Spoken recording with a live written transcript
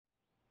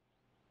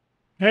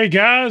Hey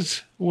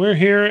guys, we're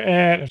here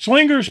at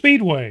Slinger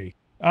Speedway.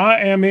 I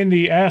am in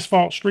the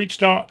Asphalt street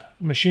stock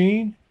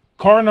machine.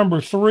 Car number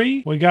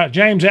 3. We got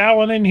James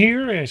Allen in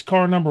here as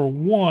car number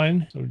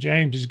 1. So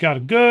James has got a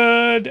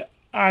good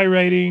I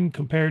rating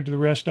compared to the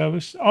rest of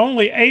us.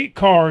 Only 8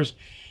 cars.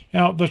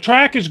 Now the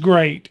track is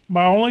great.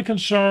 My only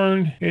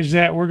concern is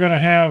that we're going to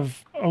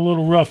have a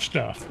little rough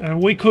stuff.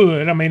 And we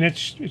could. I mean,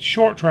 it's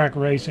short track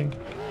racing.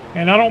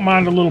 And I don't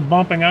mind a little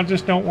bumping. I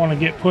just don't want to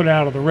get put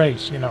out of the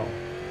race, you know.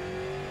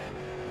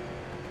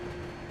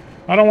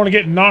 I don't want to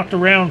get knocked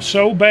around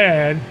so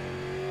bad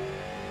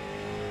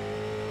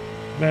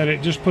that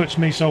it just puts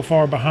me so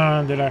far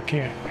behind that I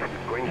can't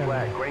green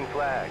flag.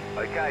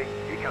 Okay,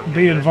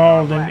 be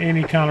involved in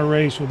any kind of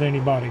race with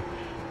anybody.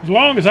 As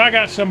long as I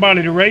got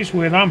somebody to race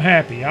with, I'm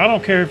happy. I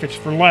don't care if it's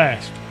for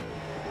last.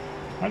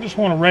 I just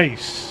want to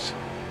race.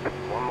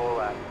 One more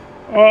lap.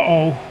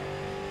 Uh-oh.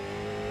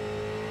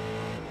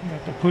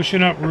 Got to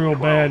pushing up real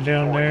bad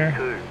down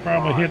there.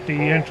 Probably hit the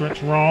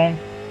entrance wrong.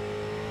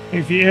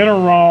 If you enter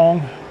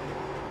wrong,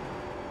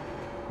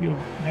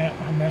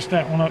 I messed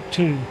that one up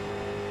too.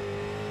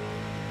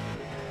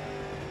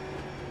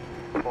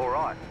 All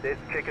right, there's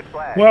the checkered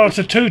flag. Well, it's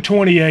a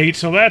 228,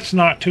 so that's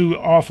not too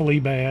awfully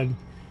bad.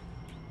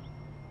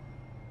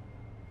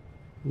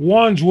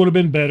 Ones would have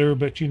been better,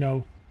 but you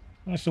know,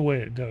 that's the way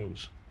it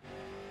goes.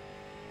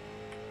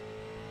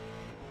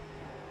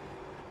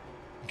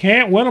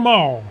 Can't win them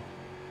all.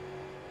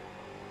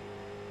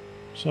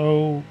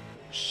 So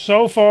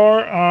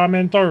far, I'm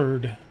in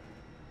third.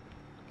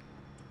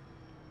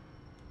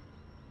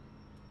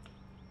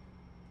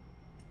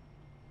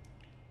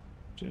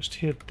 Just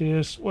hit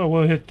this. Well,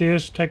 we'll hit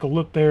this. Take a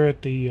look there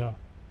at the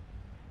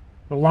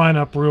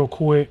lineup real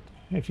quick.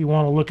 If you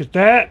want to look at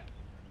that.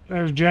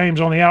 There's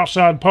James on the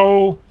outside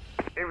pole.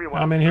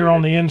 I'm in here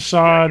on the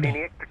inside.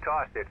 Any extra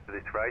tire sets for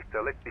this race,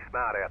 so let's be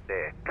smart out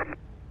there.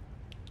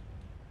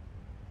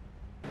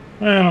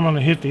 And I'm going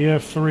to hit the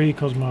F3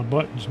 because my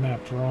button's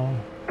mapped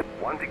wrong.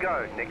 One to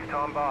go. Next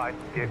time by.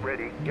 Get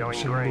ready. Going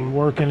Doesn't green. be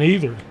working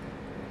either.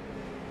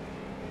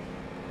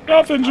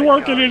 Nothing's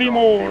working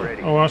anymore.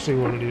 Oh, I see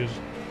what it is.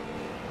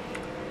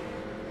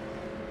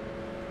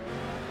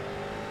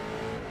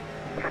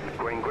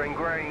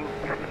 Green.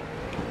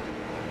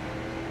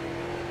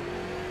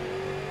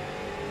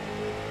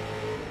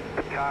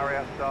 Car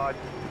outside.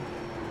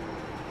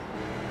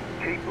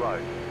 Keep low.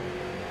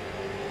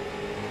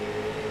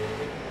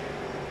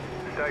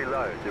 Stay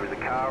low. There is a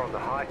car on the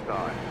high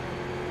side.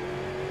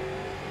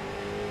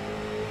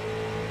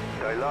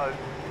 Stay low.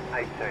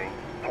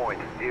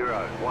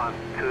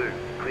 18.012.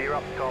 Clear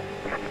up top.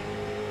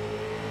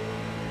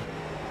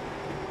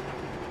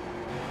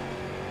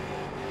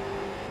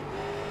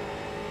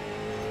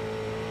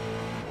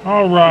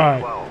 All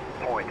right.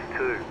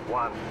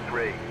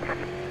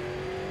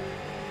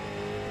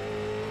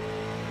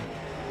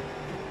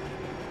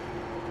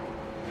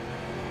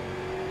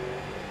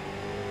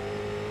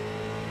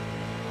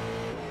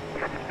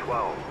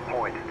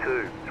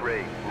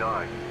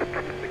 12.213.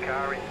 The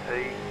car in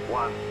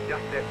P1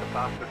 just set the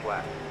fastest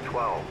lap.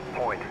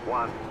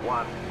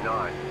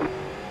 12.119.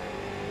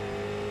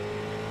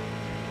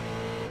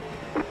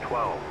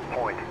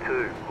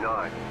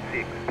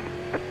 12.296.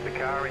 The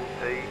car in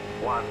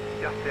P1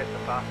 just set the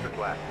fastest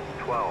lap.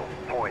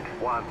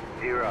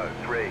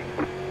 12.103.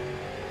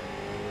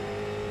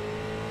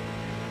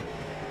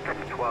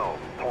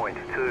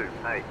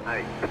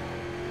 12.288.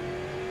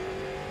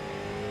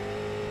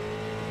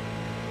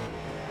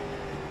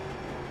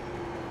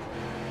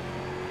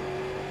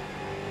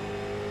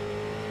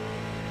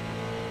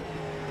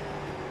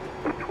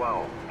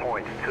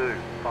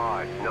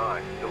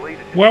 12.259.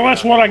 Well,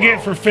 that's what I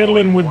get for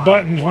fiddling with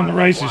buttons when the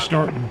race is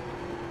starting.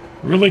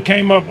 Really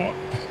came up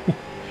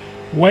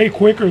way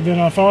quicker than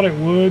I thought it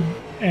would,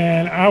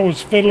 and I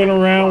was fiddling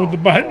around with the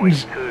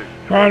buttons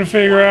trying to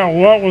figure out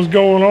what was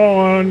going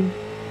on,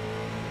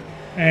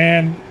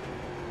 and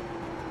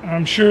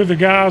I'm sure the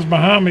guys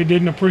behind me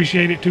didn't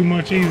appreciate it too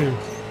much either.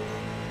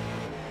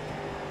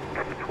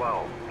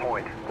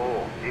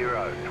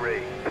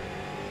 12.403.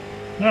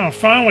 Now I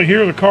finally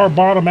hear the car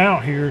bottom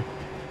out here.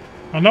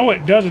 I know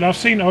it does it. I've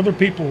seen other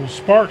people's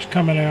sparks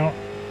coming out,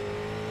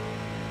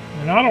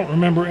 and I don't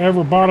remember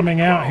ever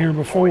bottoming out here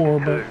before,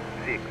 but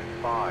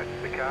 12.265.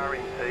 The car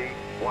in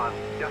P1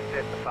 just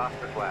set the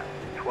fastest lap.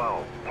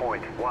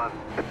 12.1.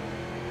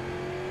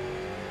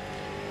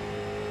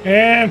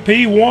 and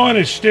P1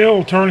 is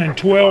still turning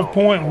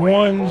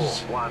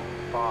 12.1s.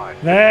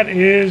 That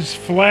is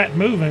flat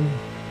moving.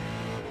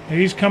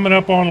 He's coming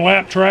up on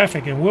lap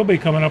traffic, and we'll be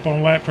coming up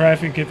on lap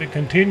traffic if it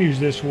continues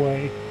this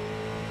way.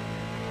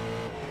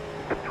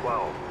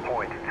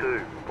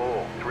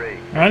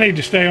 12.243. I need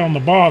to stay on the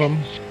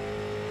bottom.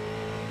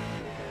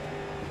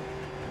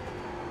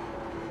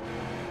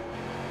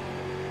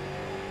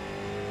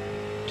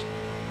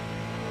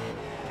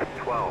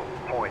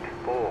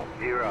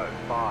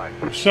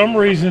 For some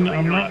reason,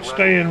 I'm not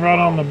staying right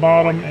on the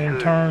bottom in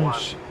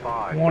turns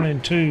 1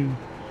 and 2.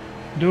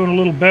 Doing a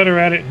little better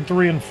at it in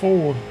 3 and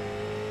 4.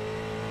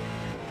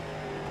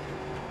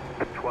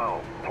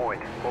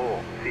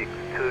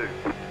 12.462.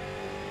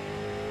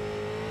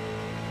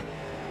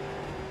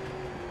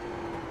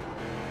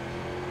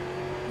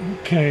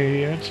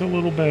 Okay, that's a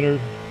little better.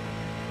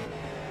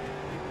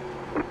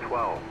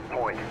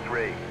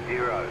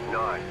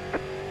 12.309.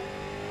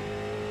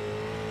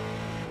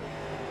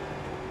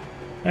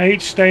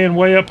 8 staying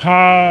way up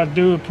high. I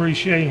do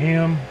appreciate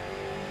him.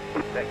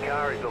 That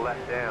car is a lap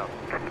down.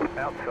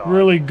 Outside.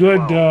 Really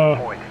good,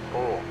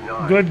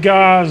 good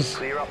guys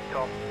Clear up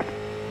top.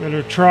 that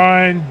are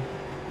trying.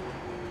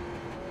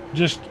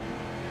 Just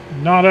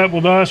not up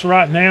with us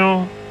right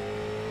now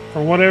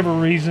for whatever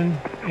reason.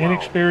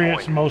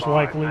 Inexperience, most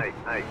likely.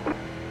 12.588.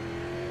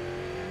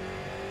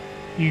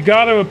 You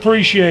got to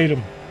appreciate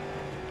them.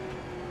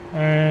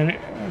 And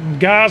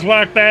guys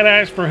like that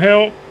ask for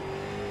help.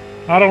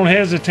 I don't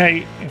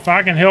hesitate. If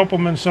I can help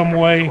them in some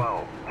way,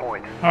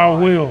 I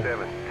will.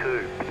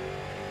 12.572.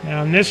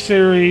 Now in this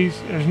series,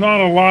 there's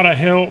not a lot of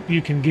help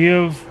you can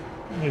give.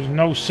 There's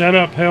no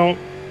setup help.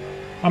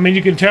 I mean,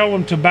 you can tell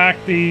them to back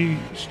the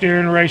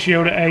steering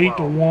ratio to 8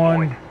 to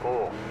 1,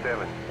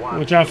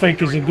 which I think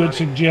is a good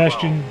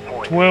suggestion.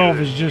 12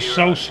 is just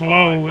so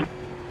slow.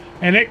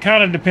 And it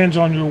kind of depends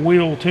on your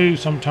wheel too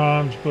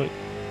sometimes, but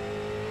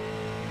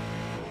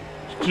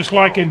just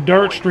like in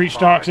dirt street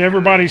stocks,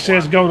 everybody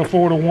says go to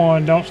 4 to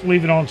 1, don't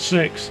leave it on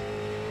 6.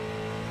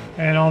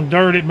 And on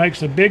dirt, it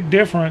makes a big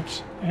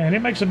difference, and it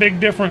makes a big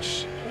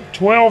difference.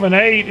 12 and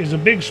 8 is a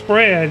big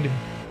spread,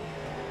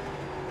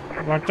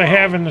 like they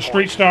have in the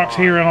street stocks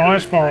here in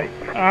Asphalt.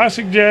 I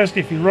suggest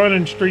if you're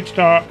running street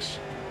stocks,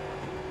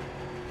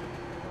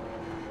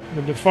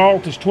 the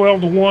default is 12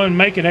 to 1,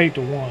 make it 8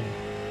 to 1.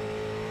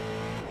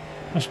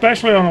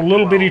 Especially on a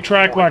little bitty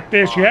track like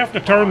this, you have to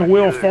turn the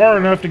wheel far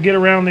enough to get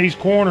around these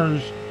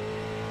corners.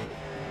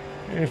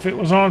 If it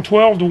was on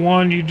 12 to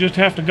 1, you just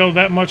have to go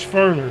that much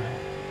further.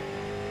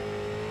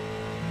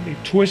 Be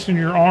twisting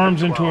your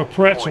arms into a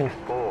pretzel.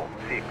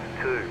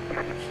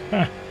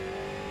 12.462.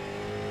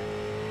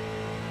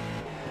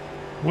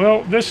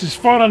 Well, this is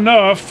fun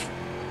enough.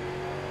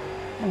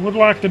 I would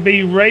like to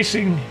be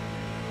racing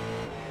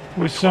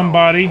with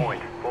somebody.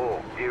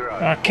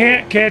 12.404. I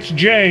can't catch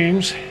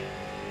James.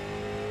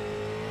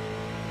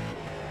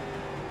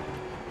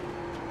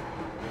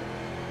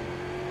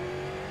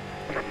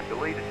 The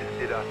leader just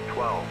did a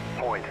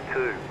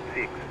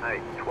 12.268,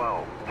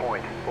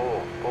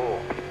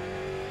 12.44.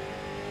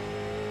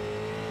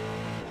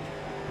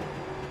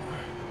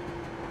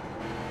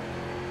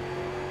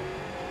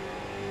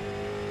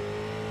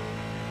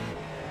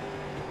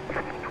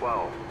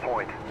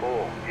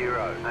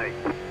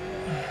 12.408.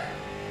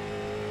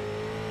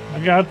 I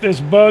got this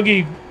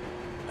buggy.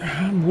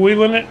 I'm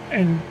wheeling it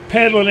and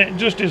pedaling it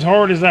just as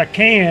hard as I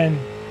can.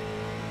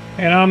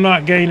 And I'm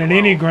not gaining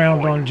any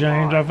ground on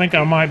James. I think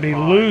I might be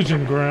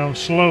losing ground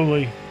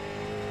slowly.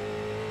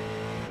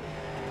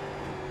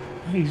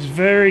 He's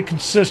very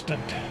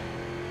consistent.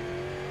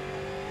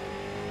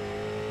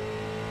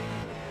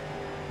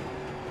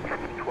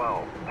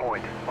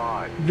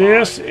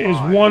 This is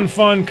one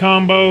fun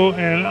combo,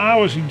 and I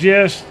would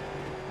suggest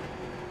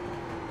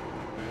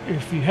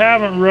if you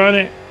haven't run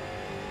it,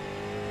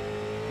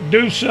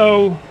 do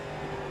so.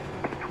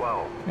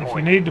 If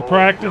you need to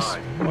practice,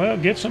 well,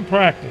 get some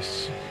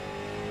practice.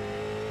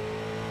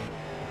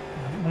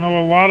 I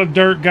know a lot of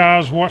dirt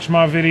guys watch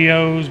my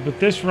videos, but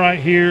this right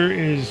here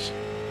is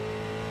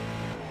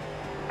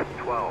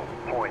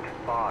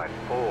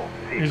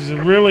 12.546. is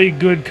a really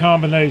good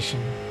combination.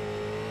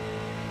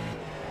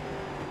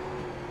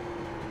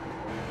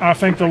 I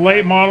think the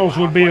late models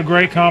would be a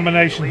great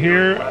combination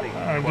here.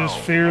 I just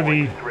fear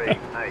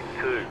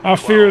I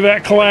fear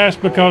that class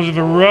because of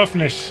the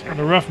roughness,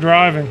 the rough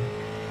driving.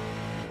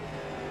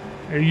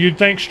 You'd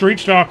think street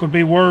stock would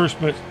be worse,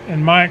 but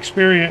in my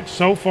experience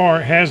so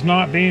far it has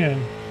not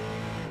been.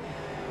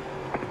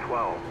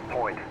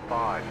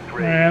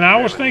 12.53. And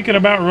I was thinking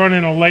about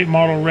running a late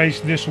model race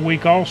this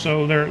week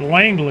also there at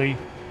Langley.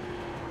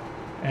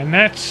 And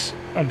that's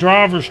a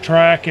driver's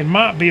track and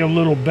might be a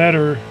little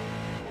better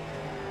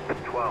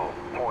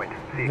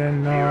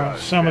than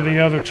some of the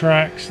other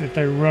tracks that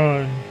they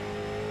run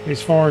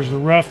as far as the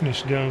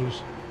roughness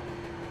goes.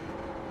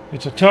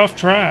 It's a tough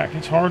track.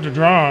 It's hard to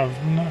drive.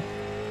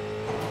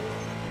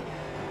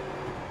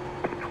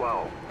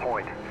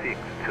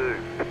 12.62.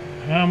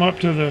 I'm up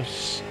to the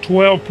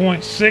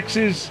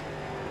 12.6s.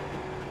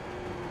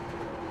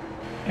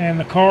 And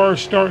the car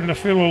is starting to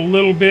feel a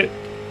little bit,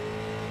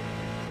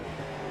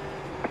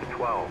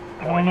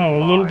 I don't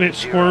know, a little bit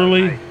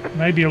squirrely.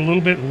 Maybe a little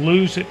bit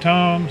loose at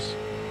times.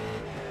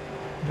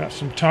 Got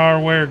some tire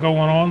wear going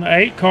on. The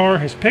 8 car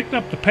has picked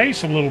up the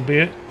pace a little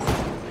bit.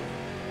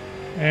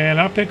 And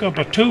I pick up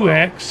a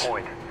 2X.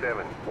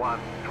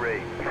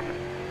 12.713.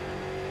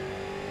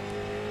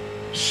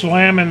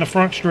 Slamming the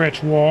front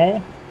stretch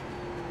wall.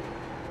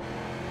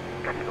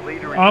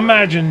 I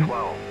imagine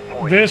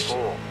this,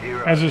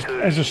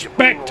 as a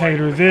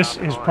spectator, this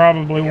is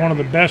probably one of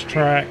the best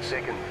tracks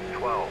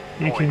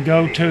you can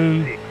go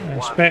to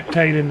and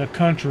spectate in the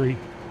country.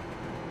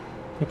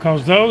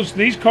 because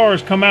these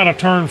cars come out of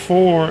turn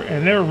 4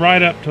 and they're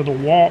right up to the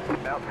wall.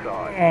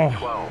 Outside. Oh,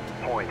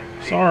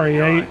 12.6. sorry,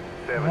 8.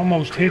 7.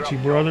 Almost Clear hit you,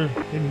 up brother.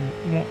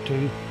 Didn't want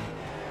to.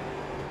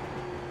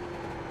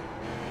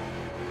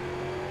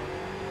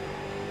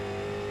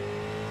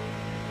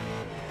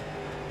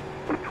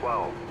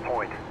 top.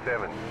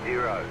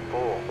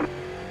 12.704.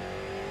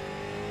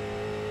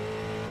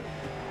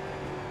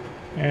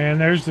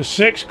 And there's the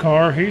 6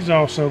 car. He's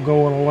also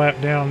going a lap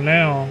down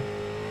now.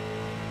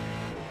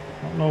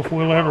 I don't know if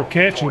we'll ever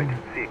catch him.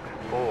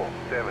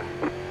 12.647.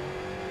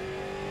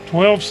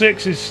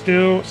 12.6 is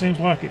still, it seems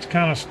like it's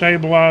kind of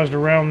stabilized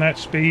around that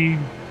speed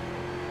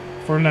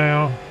for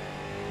now.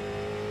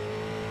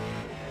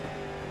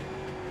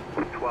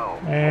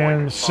 12.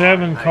 And the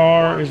 7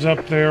 car is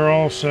up there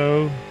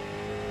also.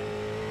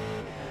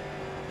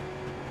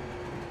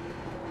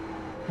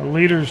 The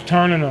leader's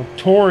turning a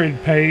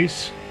torrid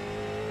pace.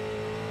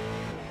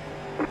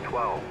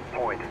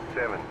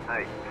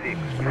 12.786. He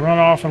run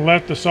off and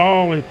left us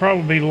all. He'd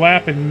probably be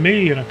lapping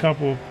me in a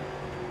couple.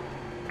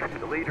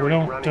 If we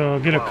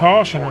don't get a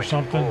caution or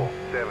something.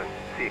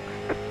 12.476.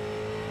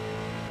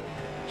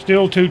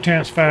 Still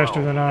 2/10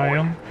 faster than I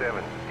am.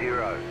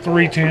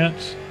 3/10.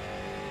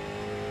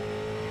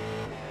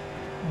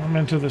 I'm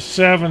into the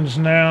 7s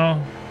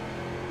now.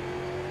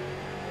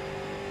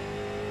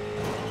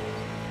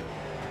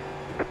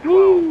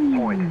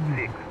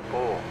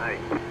 12.648.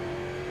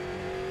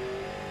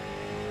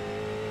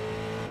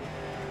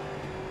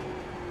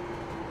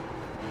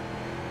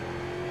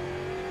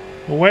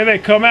 The way they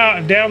come out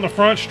and down the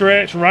front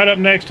stretch, right up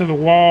next to the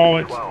wall,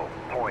 it's,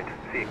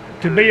 12.6.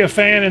 to be a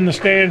fan in the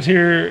stands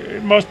here,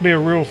 it must be a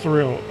real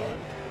thrill.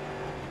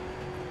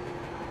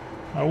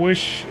 I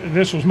wish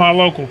this was my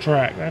local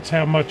track. That's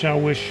how much I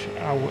wish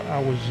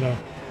I was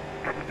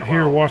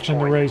here watching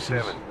the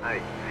races.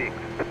 12.786.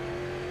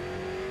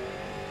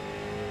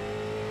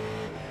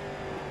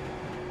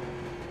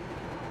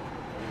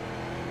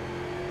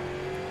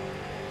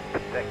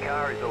 That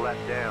car is a lap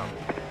down.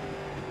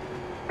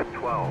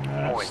 12.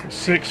 That's the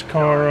 6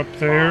 car up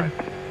there.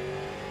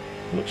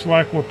 Looks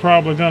like we're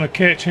probably going to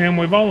catch him.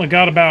 We've only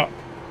got about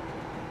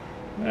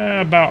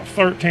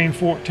 13,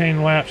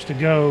 14 laps to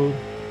go.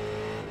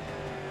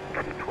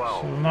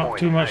 So not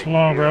too much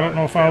longer. I don't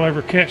know if I'll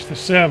ever catch the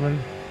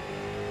 7.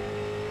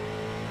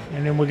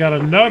 And then we got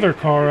another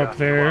car up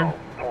there.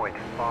 Well,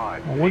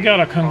 we got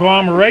a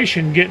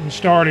conglomeration getting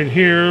started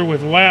here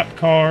with lap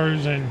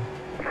cars, and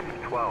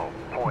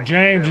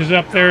James is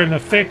up there in the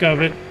thick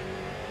of it.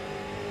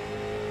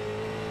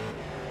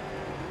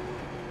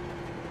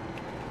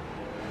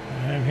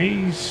 And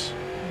he's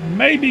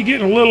maybe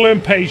getting a little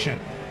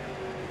impatient.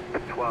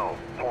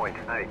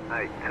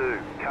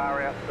 12.882.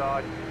 Car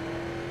outside.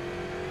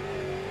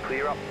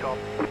 Clear up top.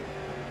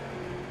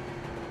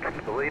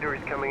 The leader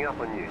is coming up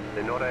on you.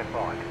 They're not our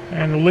fight.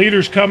 And the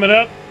leader's coming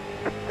up.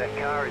 That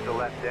car is a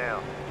lap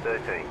down.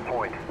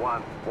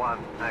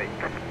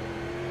 13.118.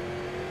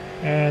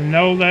 And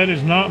no, that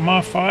is not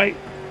my fight.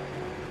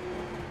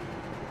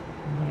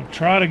 I'm going to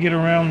try to get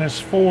around this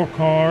 4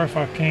 car if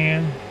I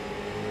can.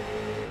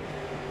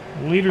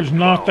 The leader's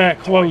not that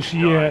close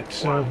yet,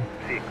 so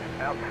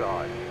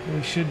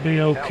we should be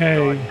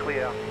okay.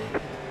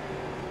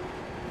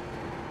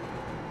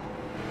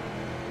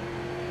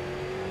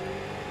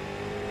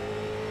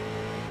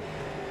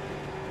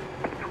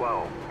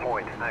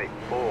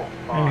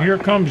 And here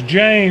comes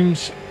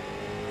James.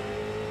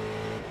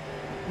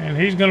 And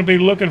he's going to be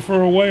looking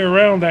for a way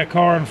around that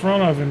car in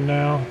front of him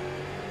now.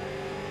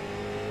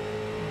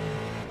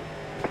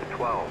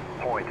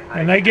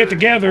 And they get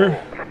together.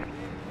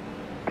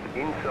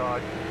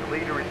 Inside, the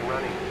leader is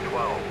running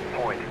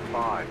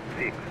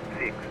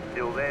 12.566.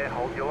 Still there,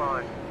 hold your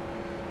line.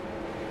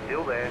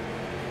 Still there.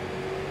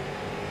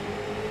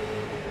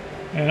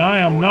 And I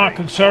am not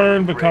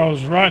concerned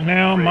because right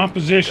now my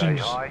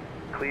position's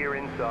clear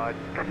inside.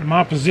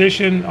 My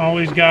position, all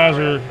these guys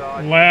are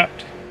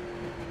lapped.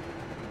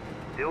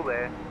 Still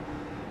there.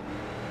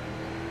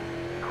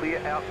 Clear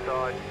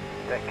outside.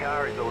 That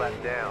car is a lap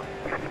down.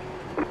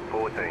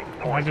 14.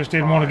 I just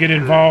didn't want to get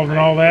involved in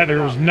all that.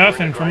 There was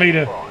nothing for me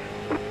to...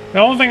 The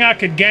only thing I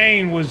could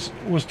gain was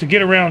to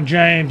get around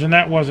James, and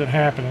that wasn't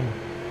happening.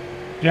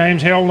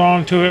 James held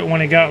on to it when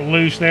he got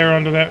loose there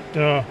under that,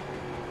 I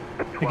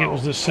think it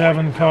was the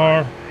 7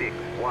 car.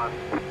 61.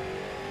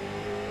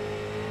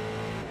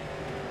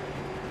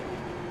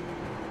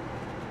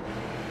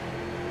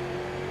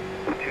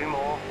 Two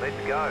more, let's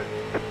go.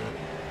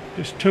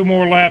 Just 2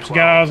 more laps,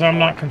 guys. I'm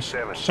not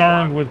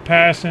concerned with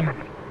passing.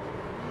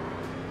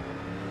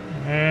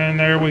 And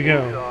there we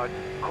go.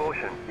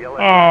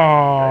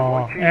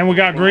 Oh, and we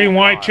got green,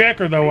 white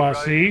checker though, I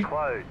see.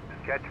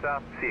 Catch the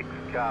 6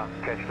 car,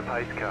 catch the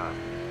pace car.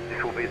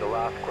 This will be the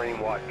last green,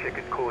 white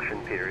checkered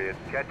caution period.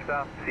 Catch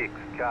the 6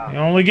 car. You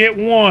only get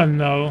 1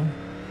 though.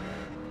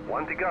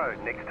 1 to go.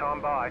 Next time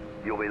by,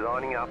 you'll be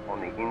lining up on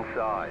the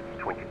inside.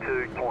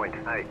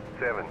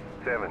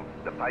 22.877.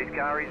 The pace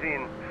car is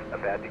in.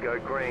 About to go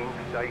green.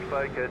 Stay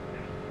focused.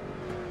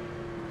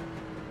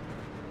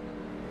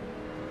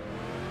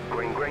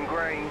 Green, green,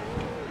 green.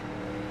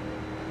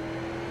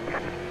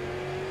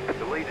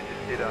 The leader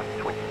just did a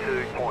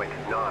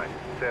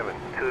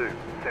 22.972,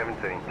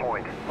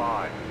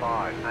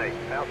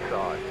 17.558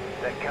 outside.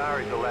 That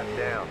car is a lap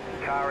down.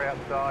 Car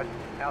outside,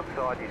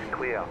 outside is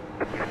clear.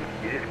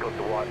 You just got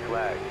the white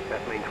flag.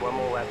 That means one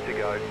more lap to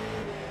go.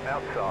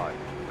 Outside,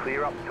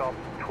 clear up top,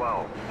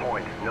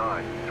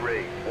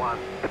 12.931.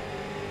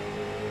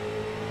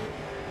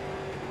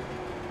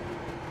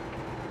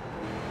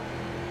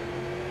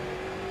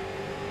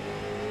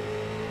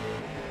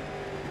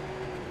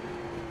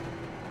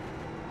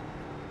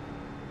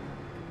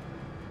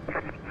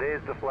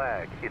 There's the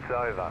flag. It's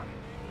over.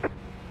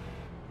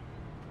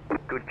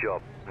 Good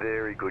job.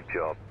 Very good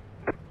job.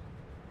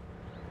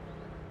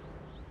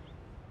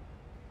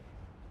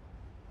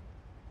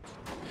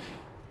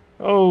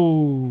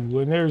 Oh,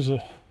 and there's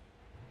an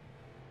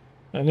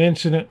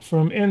incident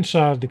from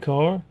inside the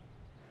car.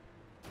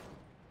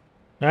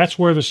 That's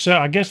where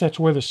I guess that's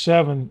where the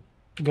 7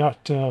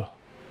 got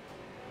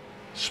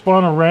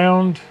spun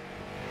around.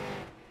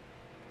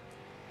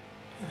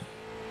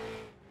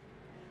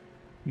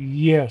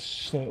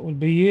 Yes, that would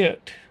be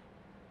it.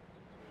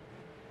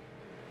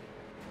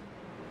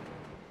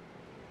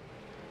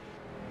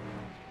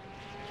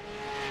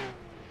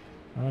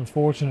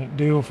 Unfortunate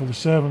deal for the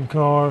 7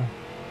 car.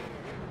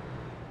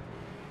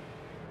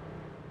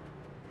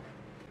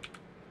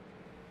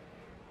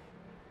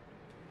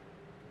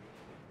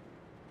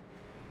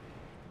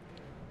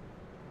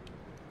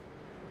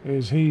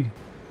 I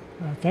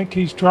think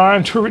he's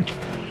trying to,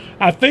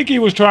 I think he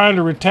was trying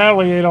to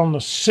retaliate on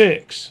the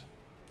 6.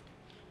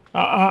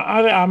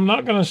 I'm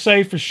not going to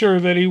say for sure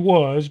that he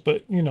was,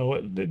 but, you know,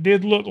 it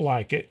did look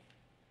like it.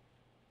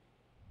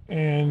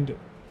 And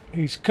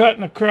he's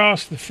cutting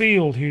across the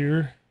field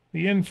here,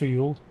 the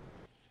infield.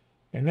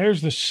 And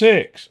there's the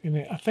 6.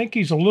 And I think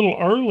he's a little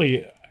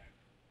early.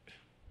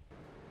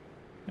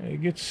 He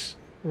gets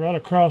right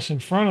across in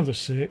front of the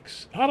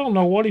 6. I don't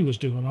know what he was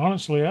doing,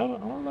 honestly. I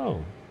don't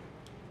know.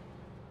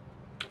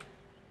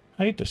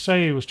 I hate to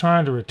say he was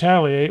trying to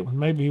retaliate when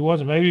maybe he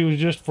wasn't. Maybe he was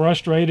just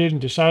frustrated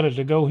and decided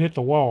to go hit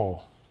the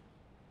wall.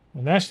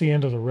 And that's the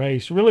end of the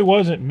race. It really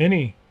wasn't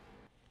many.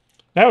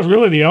 That was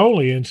really the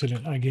only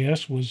incident, I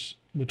guess, was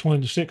between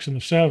the 6 and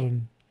the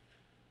 7.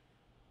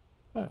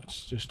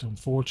 That's just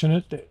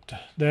unfortunate that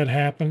that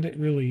happened. It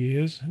really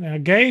is. Now,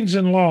 gains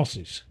and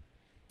losses.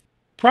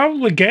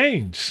 Probably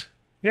gains.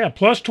 Yeah,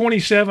 plus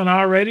 27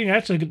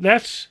 iRating.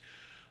 That's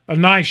a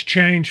nice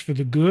change for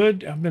the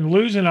good. I've been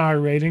losing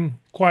iRating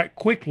quite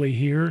quickly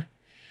here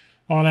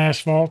on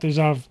Asphalt as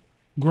I've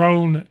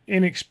grown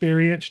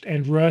inexperienced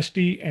and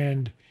rusty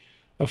and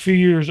a few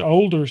years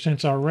older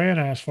since I ran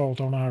Asphalt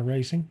on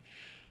iRacing.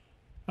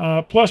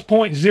 Plus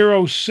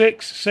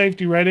 0.06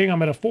 safety rating.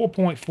 I'm at a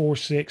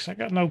 4.46. I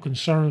got no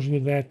concerns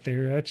with that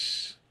there.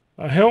 That's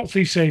a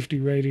healthy safety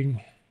rating.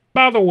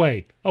 By the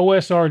way,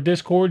 OSR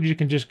Discord, you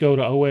can just go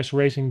to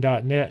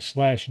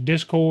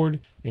osracing.net/Discord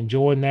and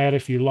join that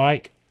if you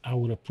like. I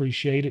would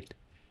appreciate it.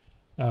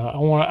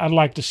 I'd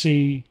like to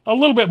see a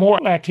little bit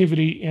more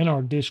activity in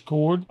our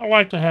Discord. I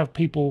like to have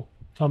people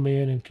come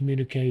in and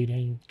communicate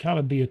and kind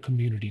of be a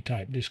community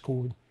type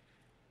Discord.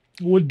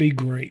 It would be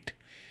great.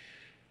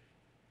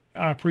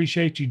 I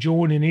appreciate you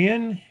joining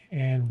in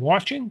and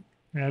watching.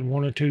 I had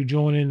 1 or 2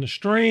 join in the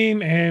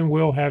stream, and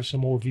we'll have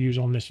some more views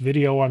on this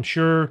video, I'm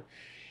sure.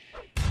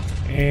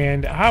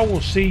 And I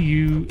will see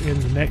you in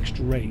the next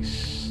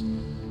race.